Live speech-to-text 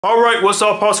Alright, what's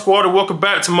up, HawkSquad, and welcome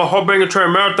back to my HawkBanger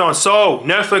trailer marathon. So,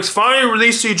 Netflix finally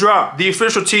released the drop, the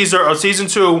official teaser of Season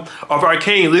 2 of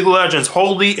Arcane League of Legends.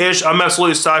 Holy ish, I'm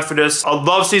absolutely excited for this. I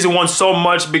love Season 1 so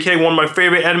much, it became one of my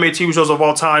favorite anime TV shows of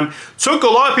all time. Took a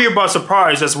lot of people by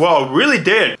surprise as well, it really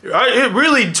did. It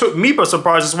really took me by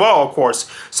surprise as well, of course.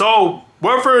 So,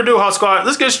 without further ado, HawkSquad,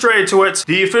 let's get straight into it.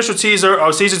 The official teaser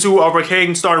of Season 2 of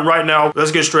Arcane starting right now. Let's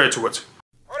get straight into it.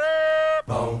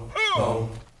 Boom,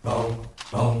 boom, boom.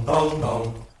 Boom, boom,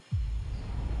 boom.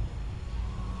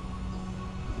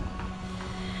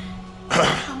 The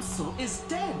council is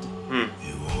dead.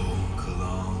 You walk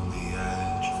along the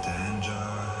edge of danger.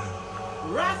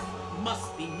 Wrath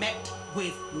must be met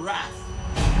with wrath.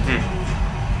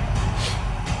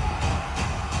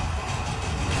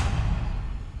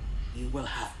 You will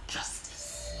have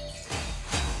justice.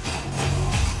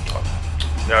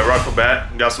 Now, right off the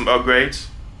bat, got some upgrades.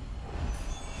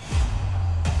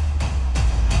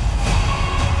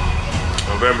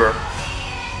 November.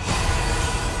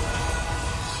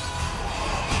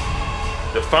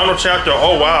 The final chapter,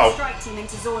 oh wow. Strike team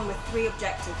into zone with 3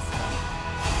 objectives.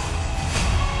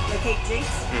 Locate Jinx.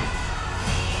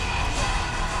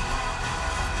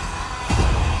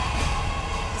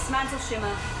 Dismantle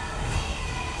Shimmer.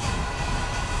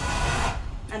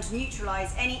 And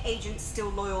neutralize any agents still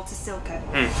loyal to Silco.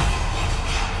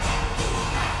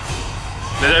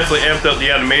 They definitely amped up the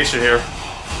animation here.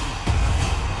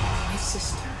 My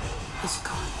sister is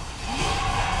gone.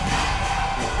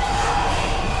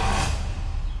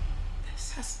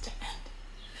 This has to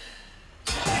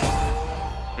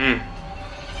end.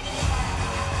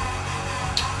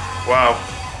 Wow.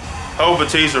 Hell of a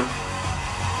teaser.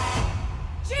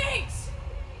 Jinx!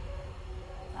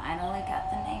 Finally got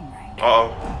the name right.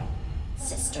 Uh-oh.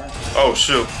 Sister. Oh,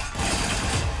 shoot.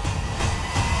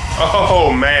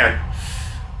 Oh, man.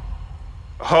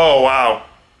 Oh, wow.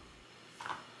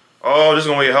 Oh, this is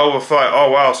going to be a hell of a fight.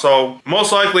 Oh, wow. So,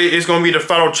 most likely, it's going to be the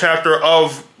final chapter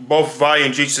of both Vi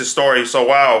and Jinx's story. So,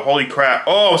 wow. Holy crap.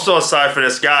 Oh, I'm so excited for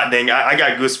this. God dang. I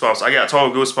got goosebumps. I got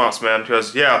total goosebumps, man.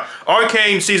 Because, yeah.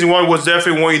 Arcane Season 1 was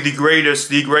definitely one of the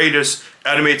greatest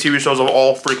animated TV shows of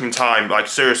all freaking time. Like,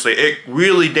 seriously. It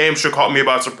really damn sure caught me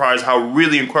by surprise how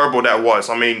really incredible that was.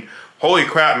 I mean, holy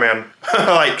crap, man.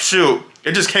 Like, shoot.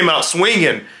 It just came out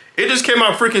swinging. It just came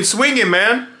out freaking swinging,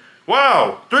 man.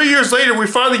 Wow, 3 years later, we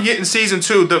finally get in Season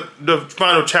 2, the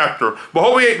final chapter. But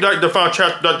hopefully it ain't like the final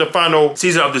chapter, the final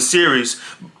season of the series.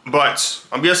 But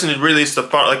I'm guessing it really is the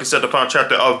final, like I said, the final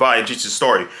chapter of Vi and Jinx's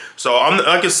story. So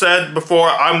like I said before,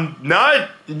 I'm not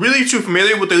really too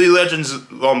familiar with the League of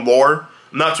Legends lore.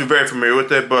 I'm not too very familiar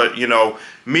with it, but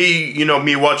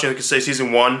me watching, like I say,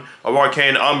 Season 1 of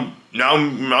Arcane, I'm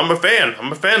a fan.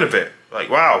 I'm a fan of it. Like,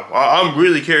 wow, I'm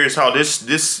really curious how this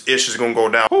ish is gonna go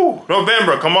down. Whew,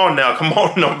 November, come on now, come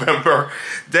on, November.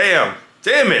 Damn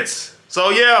it. So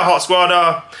yeah,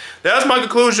 HawkSquad, that's my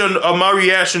conclusion of my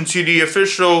reaction to the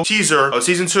official teaser of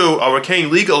Season 2 of Arcane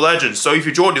League of Legends. So if you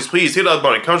enjoyed this, please hit that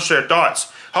button, come share your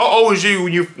thoughts. How old was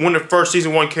you when the first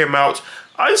Season 1 came out?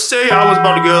 I'd say I was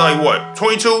about to get like, what,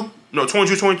 22? No,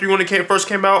 22, 23 when it first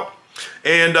came out.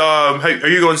 And are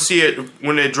you going to see it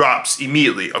when it drops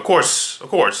immediately? Of course,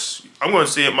 I'm going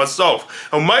to see it myself.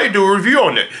 I might do a review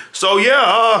on it. So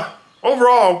yeah,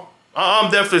 overall,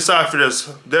 I'm definitely excited for this.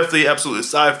 Definitely absolutely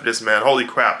excited for this, man. Holy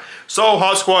crap. So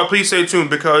HawkSquad, please stay tuned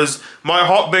because my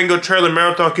HawkBanger trailer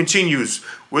marathon continues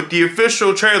with the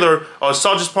official trailer of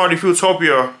Sausage Party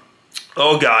Fueltopia.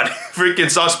 Oh god, freaking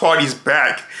Sausage Party's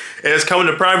back. And it's coming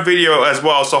to Prime Video as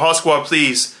well. So HawkSquad,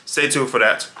 please stay tuned for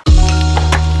that.